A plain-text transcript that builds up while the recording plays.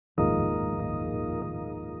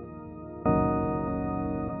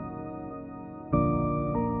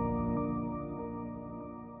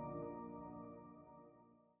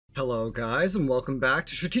Hello guys, and welcome back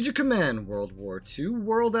to Strategic Command World War II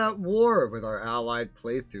World at War with our Allied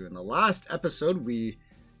playthrough. In the last episode, we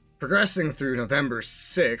progressing through November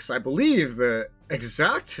 6th, I believe the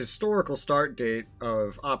exact historical start date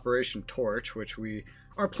of Operation Torch, which we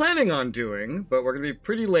are planning on doing, but we're going to be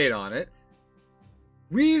pretty late on it.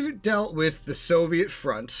 We've dealt with the Soviet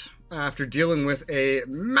front after dealing with a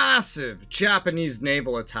massive Japanese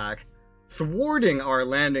naval attack, thwarting our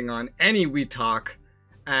landing on any Wetak,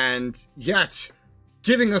 and yet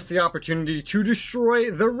giving us the opportunity to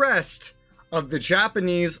destroy the rest of the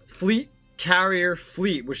Japanese fleet carrier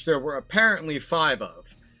fleet, which there were apparently 5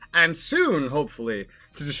 of, and soon, hopefully,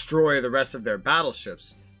 to destroy the rest of their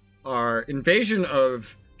battleships. Our invasion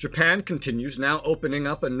of Japan continues, now opening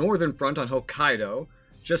up a northern front on Hokkaido,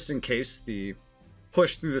 just in case the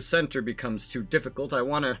push through the center becomes too difficult. I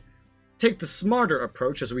want to take the smarter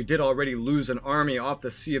approach, as we did already lose an army off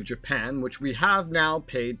the Sea of Japan, which we have now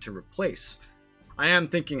paid to replace. I am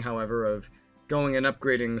thinking, however, of going and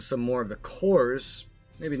upgrading some more of the cores,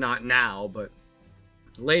 maybe not now, but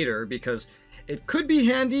later, because it could be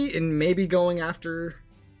handy in maybe going after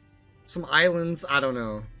some islands, I don't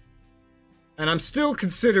know. And I'm still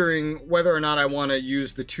considering whether or not I want to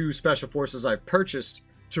use the 2 special forces I've purchased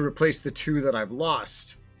to replace the 2 that I've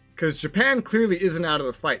lost. Because Japan clearly isn't out of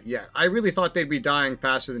the fight yet. I really thought they'd be dying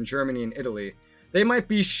faster than Germany and Italy. They might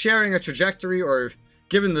be sharing a trajectory, or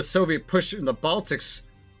given the Soviet push in the Baltics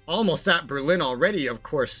almost at Berlin already, of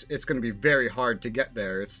course, it's going to be very hard to get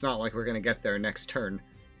there. It's not like we're going to get there next turn.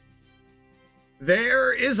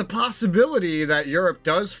 There is a possibility that Europe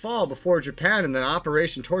does fall before Japan and then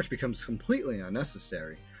Operation Torch becomes completely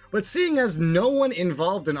unnecessary. But seeing as no one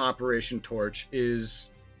involved in Operation Torch is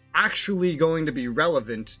actually going to be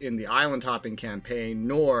relevant in the island hopping campaign,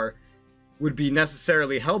 nor would be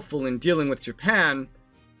necessarily helpful in dealing with Japan,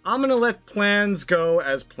 I'm going to let plans go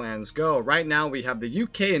as plans go. Right now we have the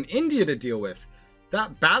UK and India to deal with.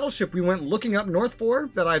 That battleship we went looking up north for,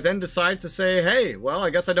 that I then decided to say, hey, well, I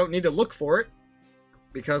guess I don't need to look for it,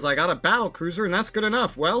 because I got a battle cruiser and that's good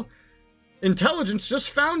enough. Well, intelligence just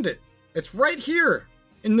found it. It's right here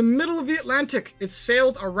in the middle of the Atlantic. It's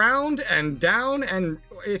sailed around and down, and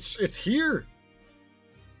it's here.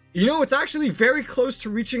 You know, it's actually very close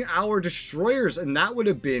to reaching our destroyers, and that would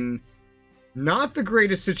have been not the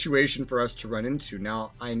greatest situation for us to run into. Now,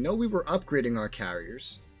 I know we were upgrading our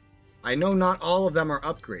carriers. I know not all of them are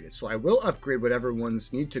upgraded, so I will upgrade whatever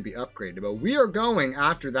ones need to be upgraded, but we are going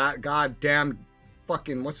after that goddamn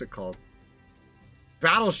fucking, what's it called?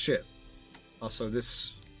 Battleship. Also,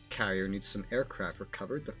 this carrier needs some aircraft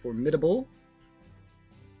recovered. The Formidable.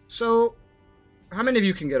 So, how many of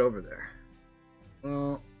you can get over there?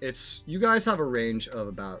 Well, you guys have a range of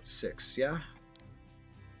about 6, yeah?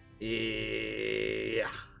 Yeah.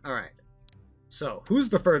 Alright. So, who's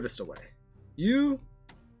the furthest away? You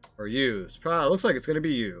or you? It looks like it's going to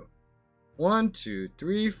be you. 1, 2,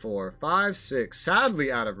 3, 4, 5, 6.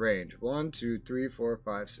 Sadly out of range. 1, 2, 3, 4,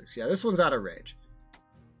 5, 6. Yeah, this one's out of range.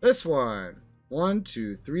 This one. 1,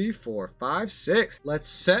 2, 3, 4, 5, 6. Let's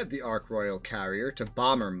set the Ark Royal carrier to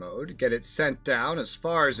bomber mode, get it sent down as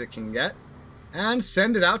far as it can get, and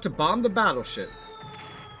send it out to bomb the battleship.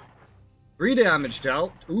 3 damage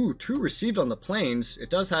dealt. Ooh, 2 received on the planes. It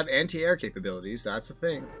does have anti-air capabilities, that's a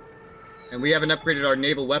thing. And we haven't upgraded our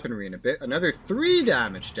naval weaponry in a bit. Another 3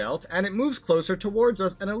 damage dealt, and it moves closer towards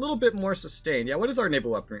us and a little bit more sustained. Yeah, what is our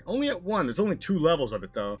naval weaponry? Only at 1. There's only 2 levels of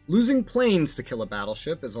it, though. Losing planes to kill a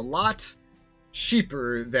battleship is a lot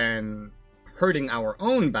cheaper than hurting our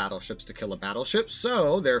own battleships to kill a battleship,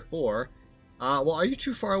 so therefore, well, are you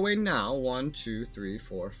too far away now? 1, 2, 3,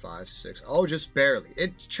 4, 5, 6. Oh, just barely.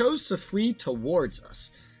 It chose to flee towards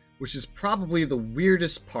us, which is probably the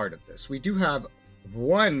weirdest part of this. We do have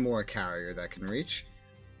 1 more carrier that can reach.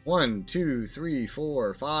 1, 2, 3,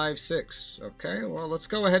 4, 5, 6. Okay, well, let's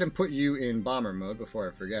go ahead and put you in bomber mode before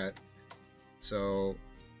I forget. So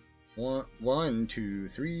 1, 2,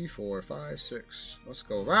 3, 4, 5, 6. Let's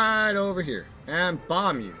go right over here and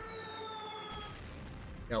bomb you.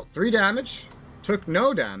 Dealt 3 damage, took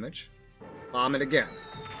no damage. Bomb it again.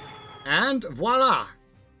 And voila!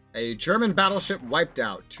 A German battleship wiped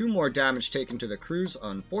out. 2 more damage taken to the crews,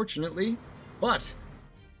 unfortunately. But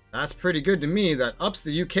that's pretty good to me. That ups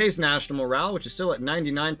the UK's national morale, which is still at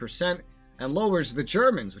 99%, and lowers the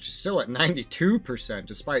Germans, which is still at 92%,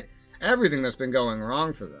 despite everything that's been going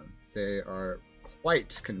wrong for them. They are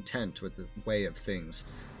quite content with the way of things.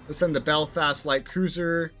 Let's send the Belfast light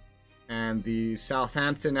cruiser and the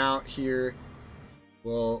Southampton out here.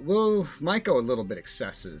 Well, might go a little bit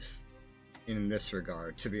excessive in this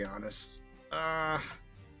regard, to be honest.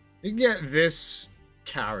 You get this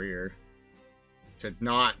carrier to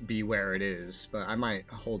not be where it is, but I might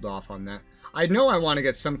hold off on that. I know I want to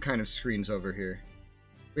get some kind of screens over here.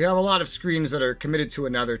 We have a lot of screens that are committed to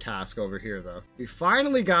another task over here, though. We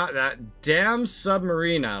finally got that damn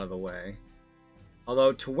submarine out of the way.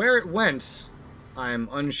 Although, to where it went, I'm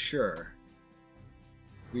unsure.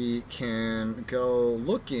 We can go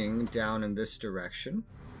looking down in this direction.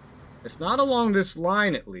 It's not along this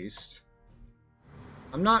line, at least.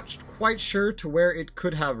 I'm not quite sure to where it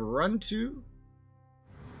could have run to.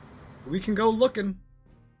 We can go looking.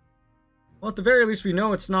 Well, at the very least, we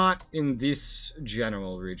know it's not in this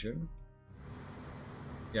general region.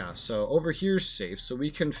 Yeah, so over here's safe. So we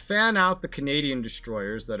can fan out the Canadian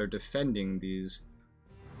destroyers that are defending these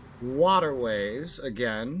waterways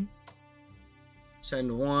again.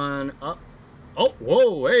 Send one up. Oh,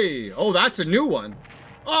 whoa, hey. Oh, that's a new one.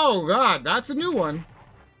 Oh, God, that's a new one.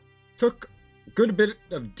 Took a good bit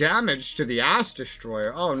of damage to the ass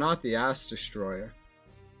destroyer. Oh, not the ass destroyer.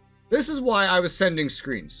 This is why I was sending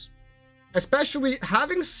screens. Especially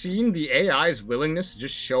having seen the AI's willingness to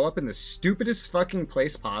just show up in the stupidest fucking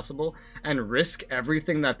place possible and risk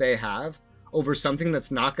everything that they have over something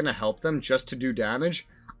that's not going to help them just to do damage,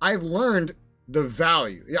 I've learned the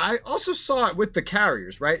value. I also saw it with the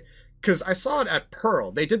carriers, right? Because I saw it at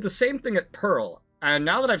Pearl. They did the same thing at Pearl. And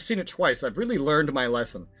now that I've seen it twice, I've really learned my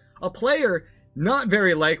lesson. A player, not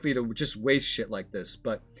very likely to just waste shit like this,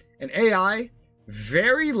 but an AI,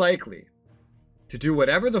 very likely to do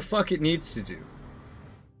whatever the fuck it needs to do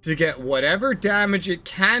to get whatever damage it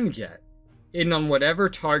can get in on whatever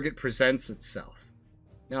target presents itself.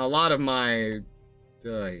 Now, a lot of my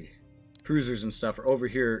cruisers and stuff are over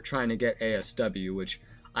here trying to get ASW, which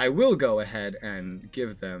I will go ahead and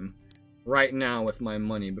give them right now with my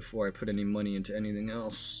money before I put any money into anything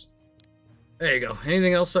else. There you go.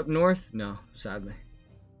 Anything else up north? No, sadly.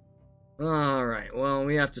 Alright, well,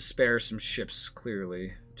 we have to spare some ships,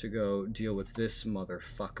 clearly, to go deal with this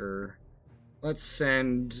motherfucker. Let's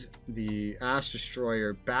send the Ass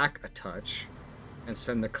Destroyer back a touch and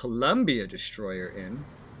send the Columbia Destroyer in.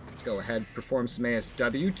 Let's go ahead, perform some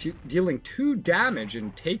ASW, dealing 2 damage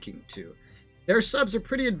and taking 2. Their subs are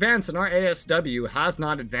pretty advanced, and our ASW has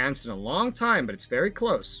not advanced in a long time, but it's very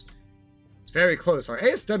close. It's very close. Our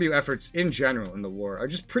ASW efforts in general in the war are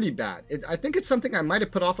just pretty bad. I think it's something I might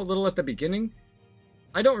have put off a little at the beginning.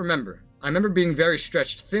 I don't remember. I remember being very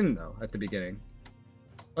stretched thin, though, at the beginning.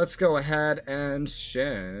 Let's go ahead and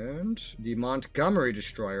send the Montgomery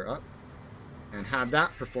Destroyer up and have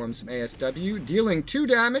that perform some ASW, dealing 2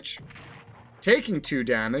 damage, taking 2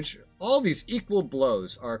 damage. All these equal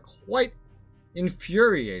blows are quite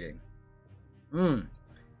infuriating. And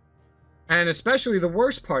especially the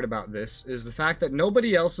worst part about this is the fact that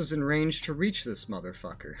nobody else is in range to reach this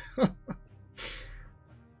motherfucker.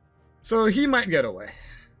 So he might get away.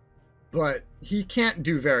 But he can't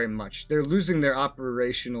do very much. They're losing their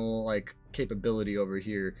operational, capability over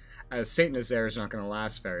here, as Saint Nazaire is not going to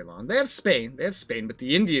last very long. They have Spain, but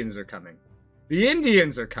the Indians are coming. The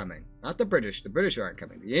Indians are coming. Not the British. The British aren't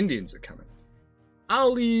coming. The Indians are coming.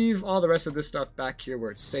 I'll leave all the rest of this stuff back here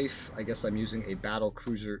where it's safe. I guess I'm using a battle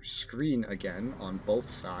cruiser screen again on both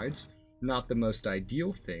sides. Not the most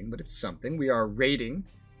ideal thing, but it's something. We are raiding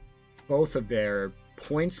both of their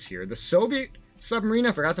points here. The Soviet submarine,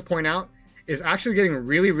 I forgot to point out, is actually getting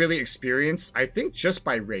really, really experienced, I think, just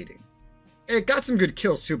by raiding. It got some good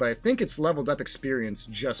kills too, but I think it's leveled up experience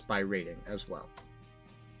just by raiding as well.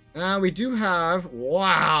 We do have,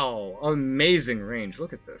 wow, amazing range.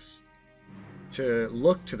 Look at this. To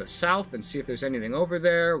look to the south and see if there's anything over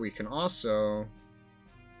there. We can also...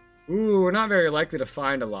 Ooh, we're not very likely to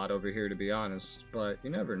find a lot over here, to be honest, but you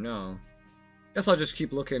never know. Guess I'll just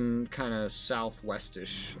keep looking kind of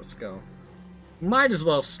southwestish. Let's go. Might as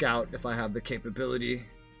well scout if I have the capability.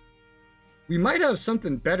 We might have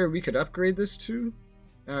something better we could upgrade this to.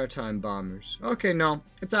 Maritime bombers. Okay, no.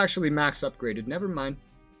 It's actually max upgraded. Never mind.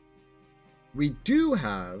 We do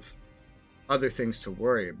have other things to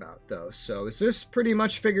worry about, though. So, is this pretty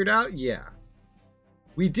much figured out? Yeah.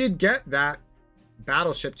 We did get that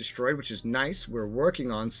battleship destroyed, which is nice. We're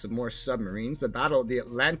working on some more submarines. The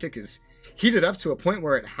Atlantic is heated up to a point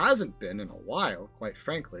where it hasn't been in a while, quite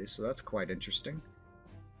frankly, so that's quite interesting.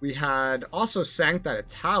 We had also sank that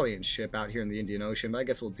Italian ship out here in the Indian Ocean, but I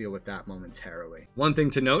guess we'll deal with that momentarily. One thing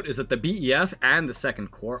to note is that the BEF and the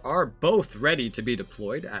Second Corps are both ready to be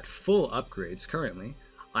deployed at full upgrades currently.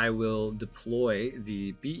 I will deploy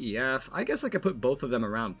the BEF. I guess I could put both of them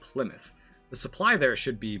around Plymouth. The supply there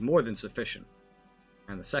should be more than sufficient.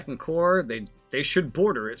 And the Second Corps, they should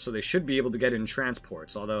border it, so they should be able to get in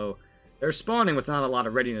transports, although they're spawning with not a lot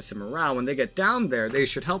of readiness and morale. When they get down there, they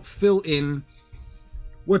should help fill in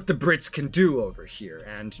what the Brits can do over here.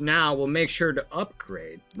 And now we'll make sure to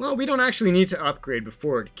upgrade. Well, we don't actually need to upgrade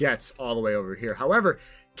before it gets all the way over here. However,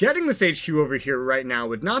 getting this HQ over here right now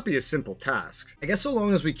would not be a simple task. I guess so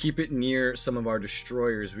long as we keep it near some of our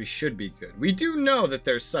destroyers, we should be good. We do know that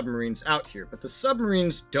there's submarines out here, but the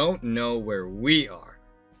submarines don't know where we are.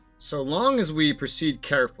 So long as we proceed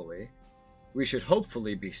carefully, we should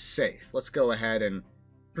hopefully be safe. Let's go ahead and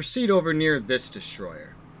proceed over near this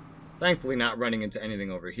destroyer. Thankfully not running into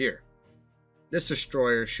anything over here. This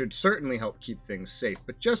destroyer should certainly help keep things safe,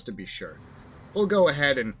 but just to be sure, we'll go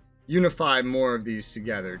ahead and unify more of these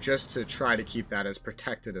together just to try to keep that as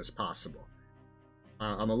protected as possible.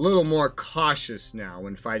 I'm a little more cautious now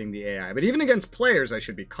when fighting the AI, but even against players I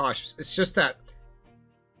should be cautious. It's just that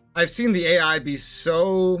I've seen the AI be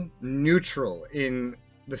so neutral in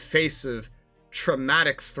the face of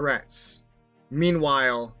traumatic threats.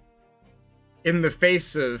 Meanwhile, in the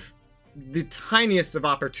face of the tiniest of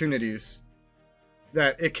opportunities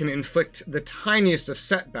that it can inflict the tiniest of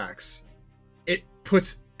setbacks, it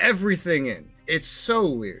puts everything in. It's so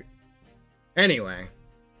weird. Anyway,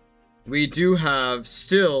 we do have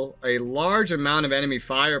still a large amount of enemy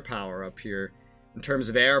firepower up here in terms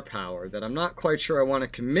of air power that I'm not quite sure I want to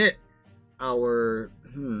commit our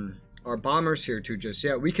bombers here to just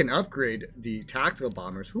yet. We can upgrade the tactical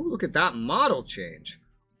bombers. Ooh, look at that model change.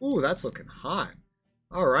 Ooh, that's looking hot.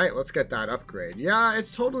 Alright, let's get that upgrade. Yeah,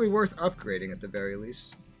 it's totally worth upgrading at the very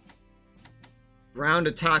least. Ground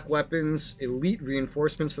attack weapons, elite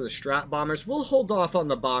reinforcements for the strat bombers. We'll hold off on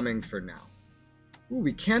the bombing for now. Ooh,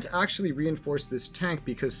 we can't actually reinforce this tank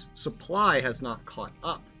because supply has not caught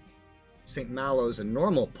up. St. Malo's a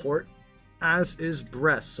normal port, as is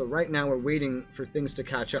Brest. So right now we're waiting for things to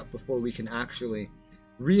catch up before we can actually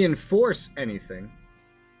reinforce anything.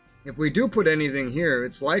 If we do put anything here,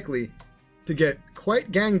 it's likely to get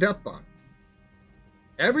quite ganged up on.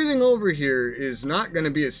 Everything over here is not going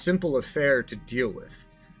to be a simple affair to deal with.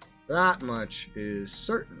 That much is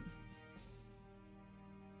certain.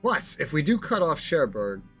 But if we do cut off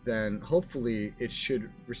Cherbourg, then hopefully it should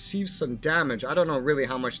receive some damage. I don't know really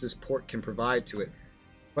how much this port can provide to it.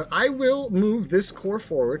 But I will move this corps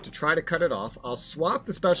forward to try to cut it off. I'll swap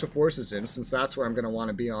the special forces in since that's where I'm going to want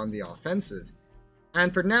to be on the offensive.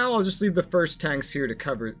 And for now, I'll just leave the first tanks here to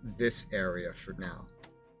cover this area for now.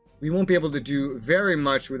 We won't be able to do very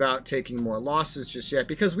much without taking more losses just yet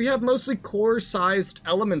because we have mostly core-sized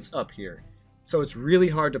elements up here. So it's really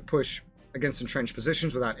hard to push against entrenched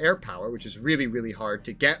positions without air power, which is really, really hard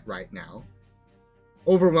to get right now.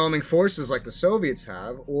 Overwhelming forces like the Soviets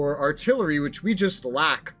have, or artillery, which we just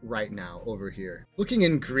lack right now over here. Looking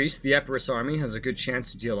in Greece, the Epirus army has a good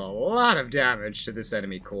chance to deal a lot of damage to this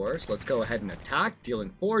enemy corps. So let's go ahead and attack, dealing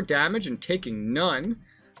 4 damage and taking none.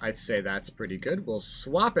 I'd say that's pretty good. We'll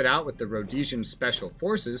swap it out with the Rhodesian Special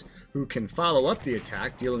Forces, who can follow up the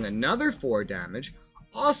attack, dealing another 4 damage,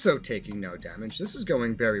 also taking no damage. This is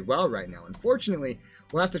going very well right now. Unfortunately,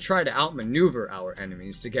 we'll have to try to outmaneuver our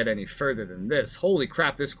enemies to get any further than this. Holy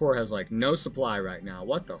crap, this corps has like no supply right now.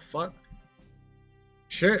 What the fuck?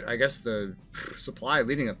 Shit, I guess the supply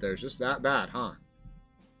leading up there is just that bad, huh?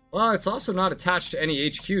 Well, it's also not attached to any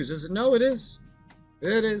HQs, is it? No, it is.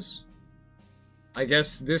 It is. I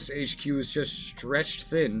guess this HQ is just stretched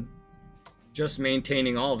thin, just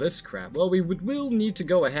maintaining all this crap. Well, will need to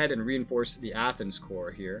go ahead and reinforce the Athens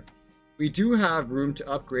Corps here. We do have room to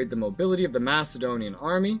upgrade the mobility of the Macedonian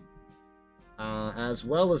army, as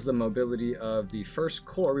well as the mobility of the First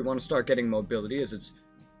Corps. We want to start getting mobility as it's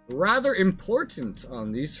rather important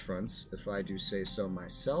on these fronts, if I do say so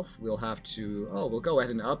myself. We'll have to, we'll go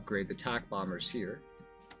ahead and upgrade the TAC bombers here.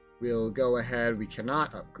 We'll go ahead, we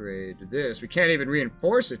cannot upgrade this. We can't even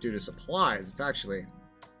reinforce it due to supplies. It's actually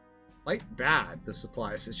quite bad, the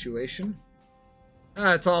supply situation.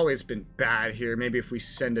 It's always been bad here. Maybe if we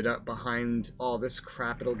send it up behind all this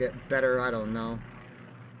crap, it'll get better. I don't know.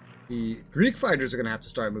 The Greek fighters are going to have to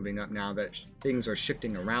start moving up now that things are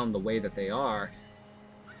shifting around the way that they are.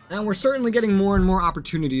 And we're certainly getting more and more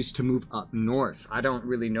opportunities to move up north. I don't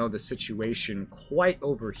really know the situation quite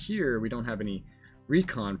over here. We don't have any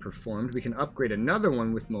recon performed. We can upgrade another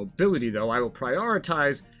one with mobility, though. I will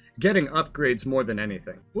prioritize getting upgrades more than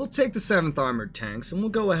anything. We'll take the 7th Armored Tanks, and we'll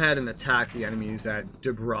go ahead and attack the enemies at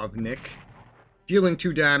Dubrovnik. Dealing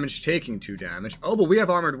 2 damage, taking 2 damage. Oh, but we have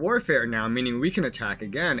Armored Warfare now, meaning we can attack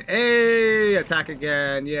again. Hey, attack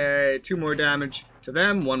again, yay. 2 more damage to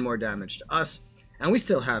them, 1 more damage to us. And we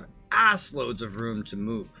still have ass loads of room to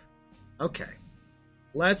move. Okay.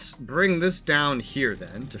 Let's bring this down here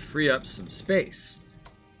then to free up some space,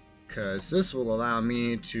 because this will allow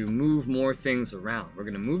me to move more things around. We're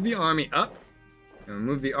going to move the army up and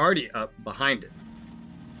move the arty up behind it.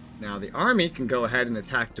 Now the army can go ahead and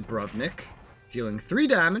attack Dubrovnik, dealing 3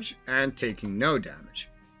 damage and taking no damage.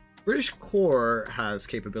 British Corps has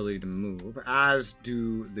capability to move, as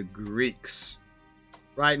do the Greeks.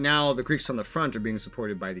 Right now, the Greeks on the front are being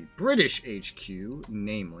supported by the British HQ,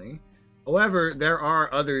 namely. However, there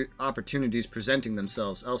are other opportunities presenting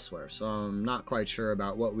themselves elsewhere, so I'm not quite sure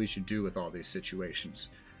about what we should do with all these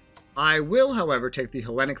situations. I will, however, take the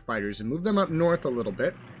Hellenic fighters and move them up north a little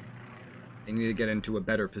bit. They need to get into a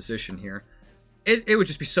better position here. It would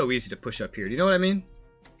just be so easy to push up here. Do you know what I mean?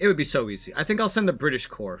 It would be so easy. I think I'll send the British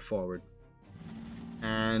Corps forward.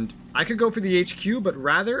 And I could go for the HQ, but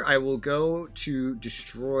rather I will go to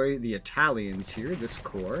destroy the Italians here, this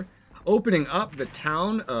corps. Opening up the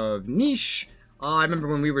town of Niš. I remember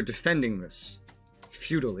when we were defending this.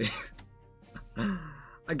 Feudally.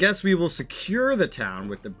 I guess we will secure the town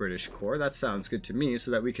with the British Corps. That sounds good to me, so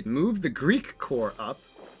that we can move the Greek Corps up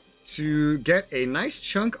to get a nice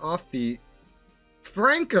chunk off the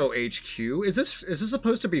Franco HQ. Is this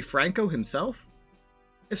supposed to be Franco himself?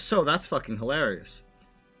 If so, that's fucking hilarious.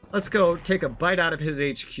 Let's go take a bite out of his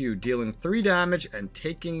HQ, dealing 3 damage and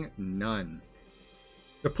taking none.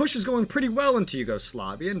 The push is going pretty well into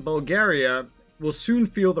Yugoslavia, and Bulgaria will soon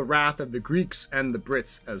feel the wrath of the Greeks and the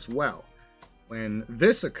Brits as well. When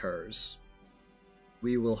this occurs,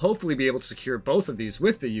 we will hopefully be able to secure both of these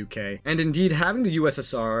with the UK, and indeed having the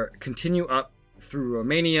USSR continue up through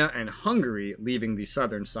Romania and Hungary, leaving the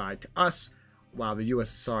southern side to us, while the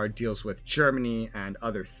USSR deals with Germany and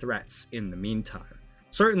other threats in the meantime.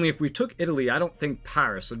 Certainly, if we took Italy, I don't think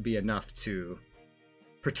Paris would be enough to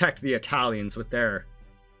protect the Italians with their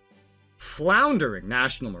floundering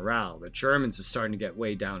national morale. The Germans is starting to get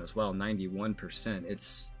way down as well,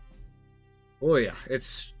 91%. Oh yeah,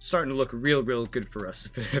 it's starting to look real good for us,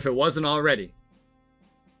 if it wasn't already.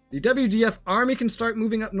 The WDF army can start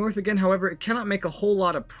moving up north again, however, it cannot make a whole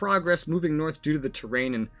lot of progress moving north due to the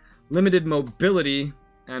terrain and limited mobility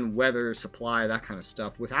and weather supply, that kind of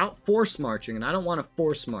stuff, without force marching, and I don't want to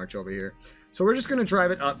force march over here. So we're just going to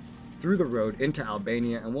drive it up through the road into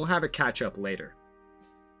Albania, and we'll have it catch up later.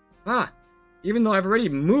 Even though I've already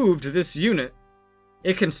moved this unit,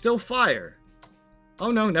 it can still fire.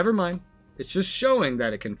 Oh no, never mind. It's just showing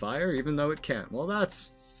that it can fire, even though it can't. Well,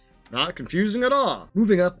 that's not confusing at all.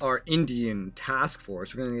 Moving up our Indian task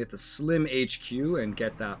force, we're going to get the Slim HQ and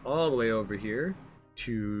get that all the way over here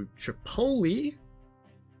to Tripoli.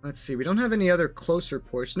 Let's see, we don't have any other closer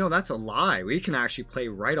ports. No, that's a lie. We can actually play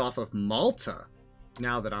right off of Malta,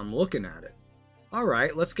 now that I'm looking at it.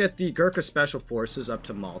 Alright, let's get the Gurkha Special Forces up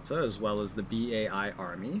to Malta, as well as the BAI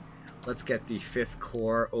Army. Let's get the 5th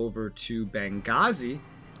Corps over to Benghazi.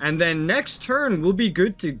 And then next turn, we'll be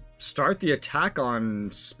good to start the attack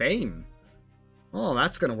on Spain. Oh,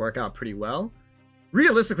 that's going to work out pretty well.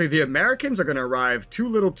 Realistically, the Americans are going to arrive too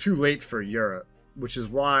little too late for Europe, which is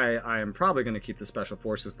why I am probably going to keep the Special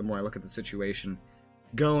Forces the more I look at the situation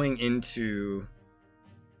going into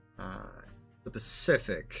the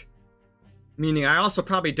Pacific. Meaning I also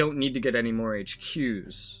probably don't need to get any more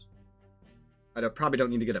HQs. I probably don't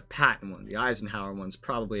need to get a Patton one. The Eisenhower one's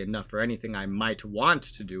probably enough for anything I might want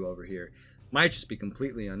to do over here. Might just be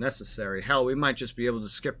completely unnecessary. Hell, we might just be able to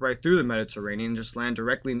skip right through the Mediterranean and just land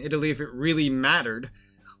directly in Italy if it really mattered.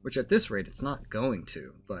 Which at this rate, it's not going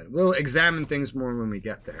to. But we'll examine things more when we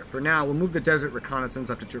get there. For now, we'll move the Desert Reconnaissance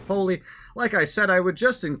up to Tripoli. Like I said, I would,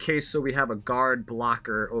 just in case, so we have a guard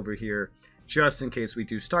blocker over here. Just in case we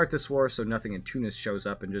do start this war, so nothing in Tunis shows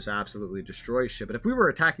up and just absolutely destroys shit. But if we were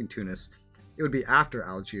attacking Tunis, it would be after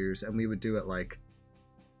Algiers, and we would do it, like,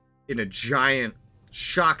 in a giant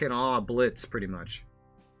shock and awe blitz, pretty much.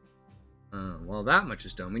 Well, that much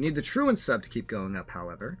is done. We need the Truant sub to keep going up,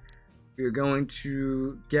 however. We are going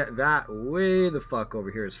to get that way the fuck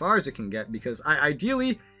over here as far as it can get, because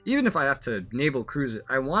ideally, even if I have to naval cruise it,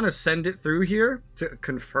 I want to send it through here to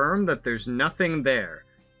confirm that there's nothing there.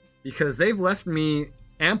 Because they've left me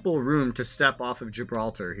ample room to step off of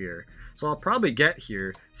Gibraltar here. So I'll probably get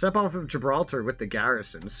here, step off of Gibraltar with the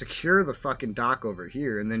garrison, secure the fucking dock over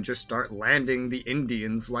here, and then just start landing the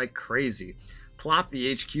Indians like crazy. Plop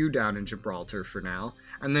the HQ down in Gibraltar for now,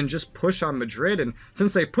 and then just push on Madrid. And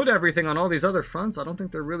since they put everything on all these other fronts, I don't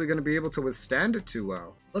think they're really going to be able to withstand it too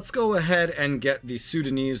well. Let's go ahead and get the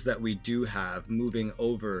Sudanese that we do have moving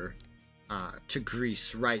over to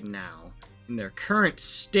Greece right now. In their current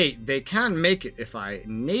state, they can make it if I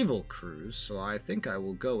naval cruise, so I think I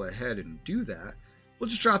will go ahead and do that. We'll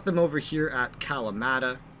just drop them over here at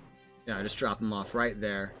Kalamata. Yeah, I just drop them off right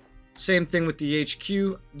there. Same thing with the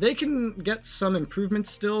HQ. They can get some improvements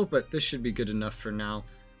still, but this should be good enough for now.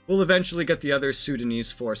 We'll eventually get the other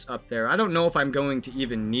Sudanese force up there. I don't know if I'm going to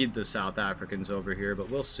even need the South Africans over here, but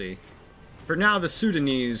we'll see. For now, the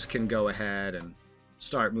Sudanese can go ahead and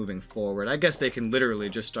start moving forward. I guess they can literally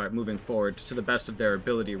just start moving forward to the best of their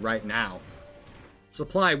ability right now.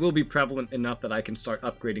 Supply will be prevalent enough that I can start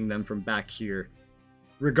upgrading them from back here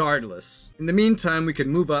regardless. In the meantime, we can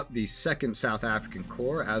move up the 2nd South African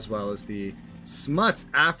Corps as well as the Smuts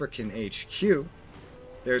African HQ.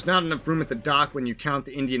 There's not enough room at the dock when you count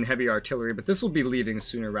the Indian heavy artillery, but this will be leaving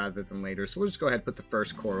sooner rather than later, so we'll just go ahead and put the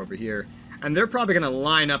 1st Corps over here. And they're probably going to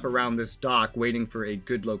line up around this dock, waiting for a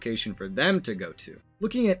good location for them to go to.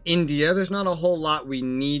 Looking at India, there's not a whole lot we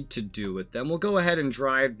need to do with them. We'll go ahead and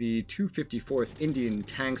drive the 254th Indian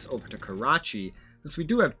tanks over to Karachi. Since we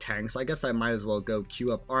do have tanks, I guess I might as well go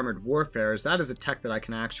queue up armored warfare, as that is a tech that I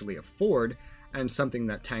can actually afford, and something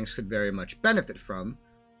that tanks could very much benefit from.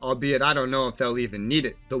 Albeit, I don't know if they'll even need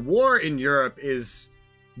it. The war in Europe is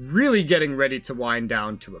really getting ready to wind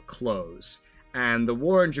down to a close. And the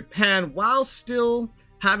war in Japan, while still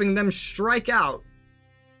having them strike out,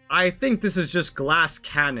 I think this is just glass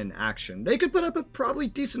cannon action. They could put up a probably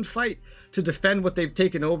decent fight to defend what they've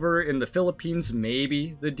taken over in the Philippines,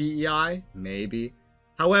 maybe the DEI, maybe.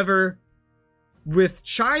 However, with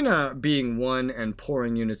China being one and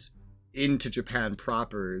pouring units into Japan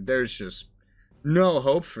proper, there's just no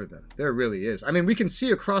hope for them. There really is. I mean, we can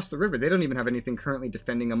see across the river, they don't even have anything currently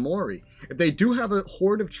defending Amori. If they do have a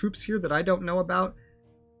horde of troops here that I don't know about,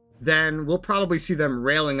 then we'll probably see them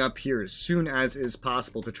railing up here as soon as is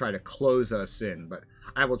possible to try to close us in. But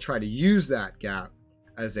I will try to use that gap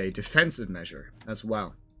as a defensive measure as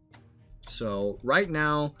well. So right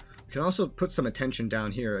now, we can also put some attention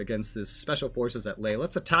down here against this special forces at Leh.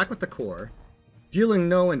 Let's attack with the core, dealing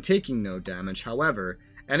no and taking no damage. However,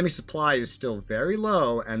 enemy supply is still very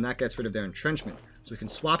low, and that gets rid of their entrenchment. So we can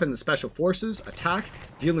swap in the special forces, attack,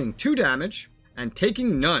 dealing 2 damage, and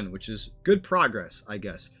taking none, which is good progress, I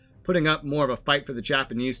guess. Putting up more of a fight for the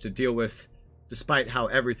Japanese to deal with, despite how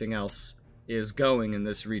everything else is going in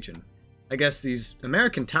this region. I guess these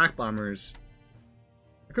American TAC bombers,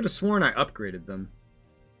 I could have sworn I upgraded them.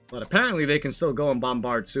 But apparently they can still go and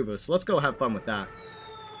bombard Suva, so let's go have fun with that.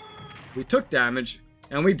 We took damage,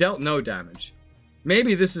 and we dealt no damage.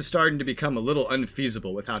 Maybe this is starting to become a little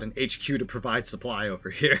unfeasible without an HQ to provide supply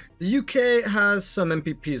over here. The UK has some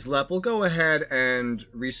MPPs left. We'll go ahead and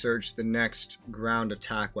research the next ground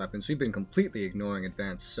attack weapons. We've been completely ignoring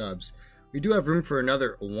advanced subs. We do have room for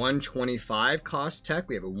another 125 cost tech.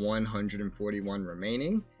 We have a 141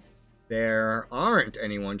 remaining. There aren't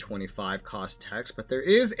any 125 cost techs, but there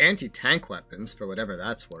is anti-tank weapons for whatever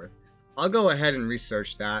that's worth. I'll go ahead and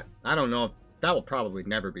research that. I don't know if that will probably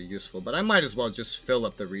never be useful, but I might as well just fill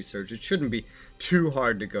up the research. It shouldn't be too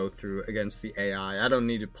hard to go through against the AI. I don't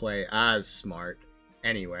need to play as smart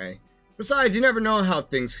anyway. Besides, you never know how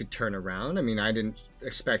things could turn around. I mean, I didn't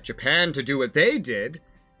expect Japan to do what they did.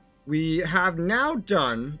 We have now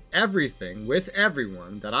done everything with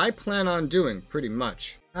everyone that I plan on doing, pretty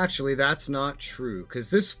much. Actually, that's not true,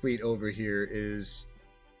 because this fleet over here is,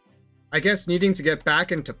 I guess, needing to get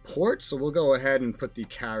back into port, so we'll go ahead and put the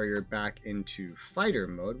carrier back into fighter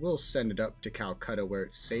mode. We'll send it up to Calcutta where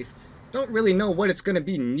it's safe. Don't really know what it's going to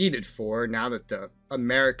be needed for now that the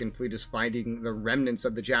American fleet is fighting the remnants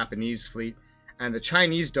of the Japanese fleet, and the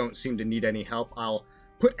Chinese don't seem to need any help. I'll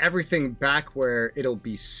put everything back where it'll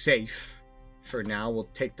be safe for now. We'll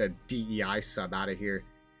take the DEI sub out of here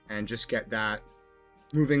and just get that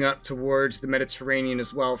moving up towards the Mediterranean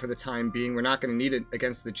as well for the time being. We're not going to need it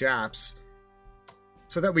against the Japs.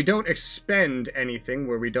 So that we don't expend anything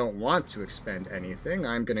where we don't want to expend anything,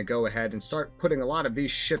 I'm going to go ahead and start putting a lot of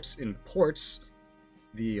these ships in ports.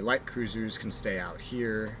 The light cruisers can stay out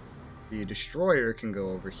here. The destroyer can go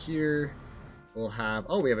over here. We'll have...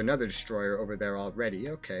 oh, we have another destroyer over there already.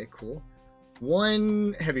 Okay, cool.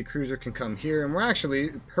 One heavy cruiser can come here, and we're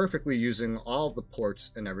actually perfectly using all the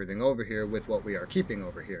ports and everything over here with what we are keeping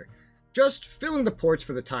over here. Just filling the ports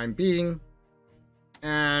for the time being,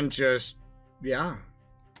 and just, yeah,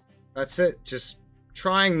 that's it. Just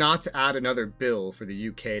trying not to add another bill for the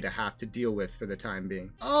UK to have to deal with for the time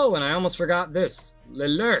being. Oh, and I almost forgot this.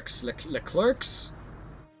 Leclerc's.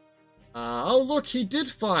 Oh, look, he did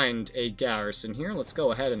find a garrison here. Let's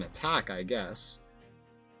go ahead and attack, I guess.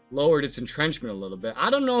 Lowered its entrenchment a little bit. I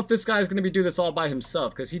don't know if this guy's going to do this all by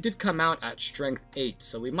himself, because he did come out at strength 8,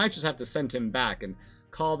 so we might just have to send him back and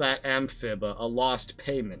call that amphib a lost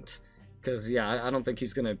payment. Because, yeah, I don't think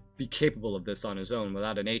he's going to be capable of this on his own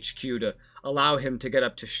without an HQ to allow him to get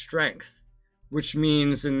up to strength. Which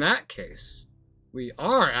means, in that case, we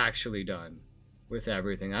are actually done with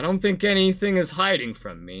everything. I don't think anything is hiding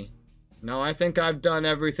from me. No, I think I've done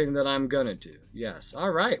everything that I'm gonna do. Yes.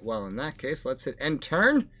 All right. Well, in that case, let's hit end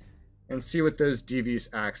turn and see what those devious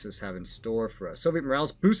axes have in store for us. Soviet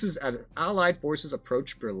morale boosts as Allied forces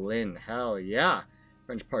approach Berlin. Hell yeah.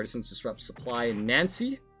 French partisans disrupt supply in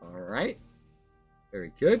Nancy. All right.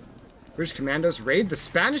 Very good. British commandos raid the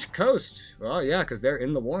Spanish coast. Well, yeah, because they're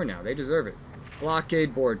in the war now. They deserve it.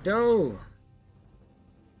 Blockade Bordeaux.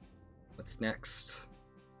 What's next?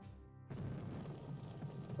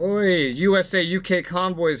 Oi, USA-UK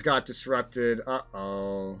convoys got disrupted.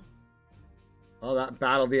 Uh-oh. Well, that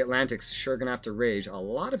Battle of the Atlantic's sure gonna have to rage. A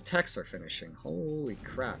lot of techs are finishing. Holy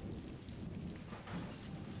crap.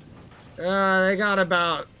 They got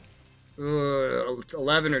about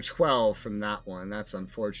 11 or 12 from that one. That's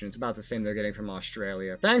unfortunate. It's about the same they're getting from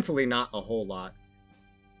Australia. Thankfully, not a whole lot.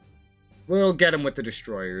 We'll get them with the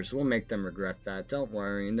destroyers. We'll make them regret that. Don't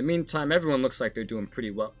worry. In the meantime, everyone looks like they're doing pretty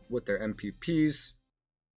well with their MPPs.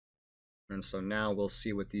 And so now we'll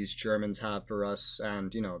see what these Germans have for us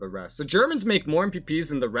and, you know, the rest. The Germans make more MPPs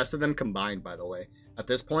than the rest of them combined, by the way, at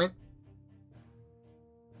this point.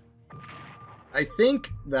 I think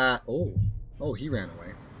that... Oh, he ran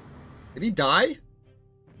away. Did he die?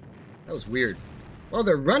 That was weird. Well,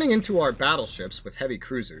 they're running into our battleships with heavy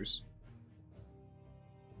cruisers.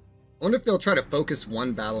 I wonder if they'll try to focus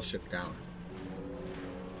one battleship down.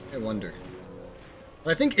 I wonder.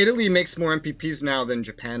 But I think Italy makes more MPPs now than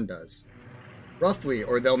Japan does. Roughly,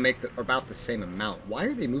 or they'll make about the same amount. Why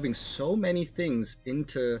are they moving so many things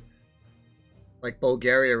into, like,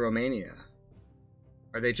 Bulgaria, Romania?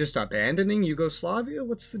 Are they just abandoning Yugoslavia?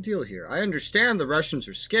 What's the deal here? I understand the Russians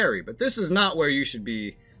are scary, but this is not where you should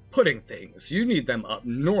be putting things. You need them up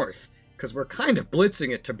north, because we're kind of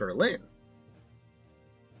blitzing it to Berlin.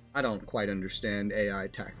 I don't quite understand AI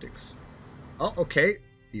tactics. Oh, okay.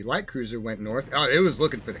 The light cruiser went north. Oh, it was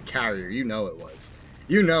looking for the carrier. You know it was.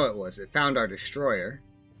 You know it was. It found our destroyer.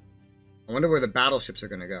 I wonder where the battleships are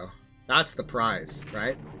going to go. That's the prize,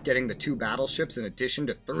 right? Getting the 2 battleships in addition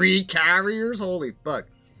to 3 carriers? Holy fuck.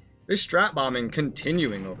 This strat bombing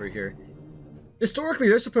continuing over here. Historically,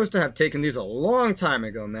 they're supposed to have taken these a long time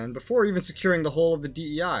ago, man, before even securing the whole of the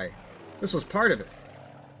DEI. This was part of it.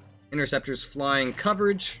 Interceptors flying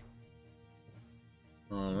coverage.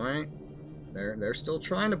 Alright. They're still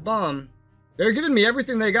trying to bomb. They're giving me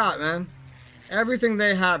everything they got, man. Everything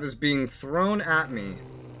they have is being thrown at me.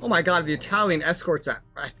 Oh my god, the Italian escorts at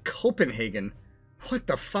Copenhagen. What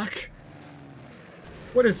the fuck?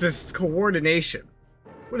 What is this coordination?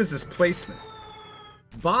 What is this placement?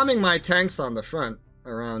 Bombing my tanks on the front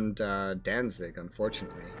around Danzig,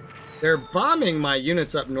 unfortunately. They're bombing my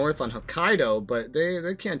units up north on Hokkaido, but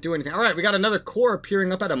they can't do anything. Alright, we got another corps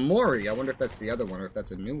appearing up at Amori. I wonder if that's the other one or if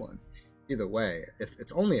that's a new one. Either way, if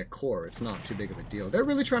it's only a core, it's not too big of a deal. They're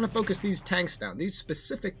really trying to focus these tanks down, these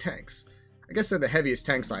specific tanks. I guess they're the heaviest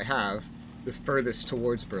tanks I have, the furthest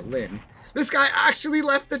towards Berlin. This guy actually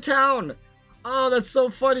left the town! Oh, that's so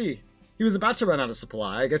funny. He was about to run out of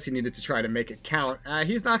supply. I guess he needed to try to make it count.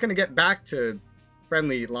 He's not going to get back to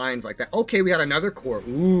friendly lines like that. Okay, we got another core.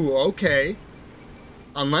 Ooh, okay.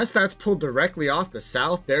 Unless that's pulled directly off the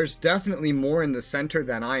south, there's definitely more in the center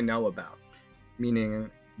than I know about. Meaning...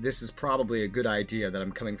 this is probably a good idea that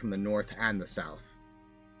I'm coming from the north and the south.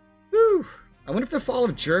 Whew. I wonder if the fall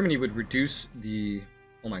of Germany would reduce the...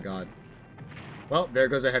 oh my god. Well, there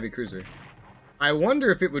goes a heavy cruiser. I wonder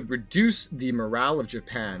if it would reduce the morale of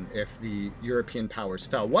Japan if the European powers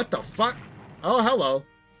fell. What the fuck? Oh, hello.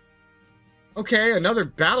 Okay, another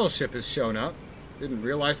battleship has shown up. Didn't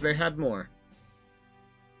realize they had more.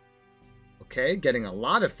 Okay, getting a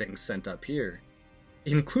lot of things sent up here.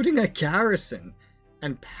 Including a garrison.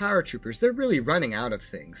 And paratroopers, they're really running out of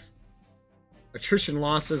things. Attrition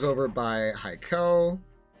losses over by Haikou.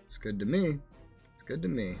 It's good to me. It's good to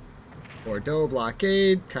me. Bordeaux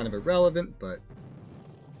blockade, kind of irrelevant, but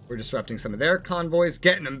we're disrupting some of their convoys,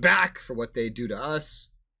 getting them back for what they do to us.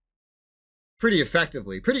 Pretty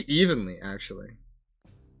effectively, pretty evenly, actually.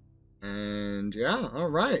 And yeah,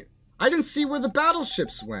 alright. I didn't see where the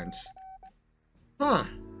battleships went. Huh.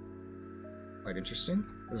 Quite interesting.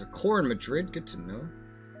 There's a core in Madrid. Good to know.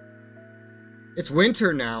 It's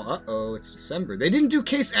winter now. Uh-oh, it's December. They didn't do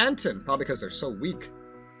Case Anton, probably because they're so weak.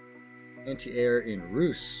 Anti-air in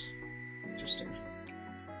Rus. Interesting.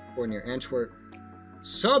 Core near Antwerp.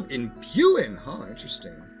 Sub in Buin. Huh,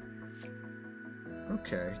 interesting.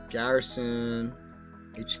 Okay. Garrison.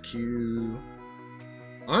 HQ.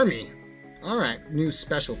 Army. Alright, new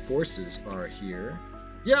special forces are here.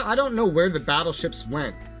 Yeah, I don't know where the battleships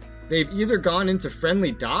went. They've either gone into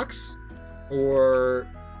friendly docks, or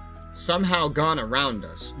somehow gone around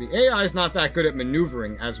us. The AI is not that good at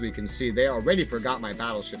maneuvering, as we can see. They already forgot my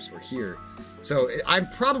battleships were here. So I'm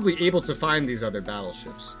probably able to find these other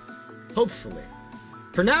battleships. Hopefully.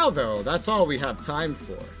 For now, though, that's all we have time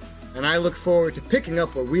for. And I look forward to picking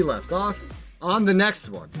up where we left off on the next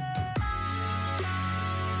one.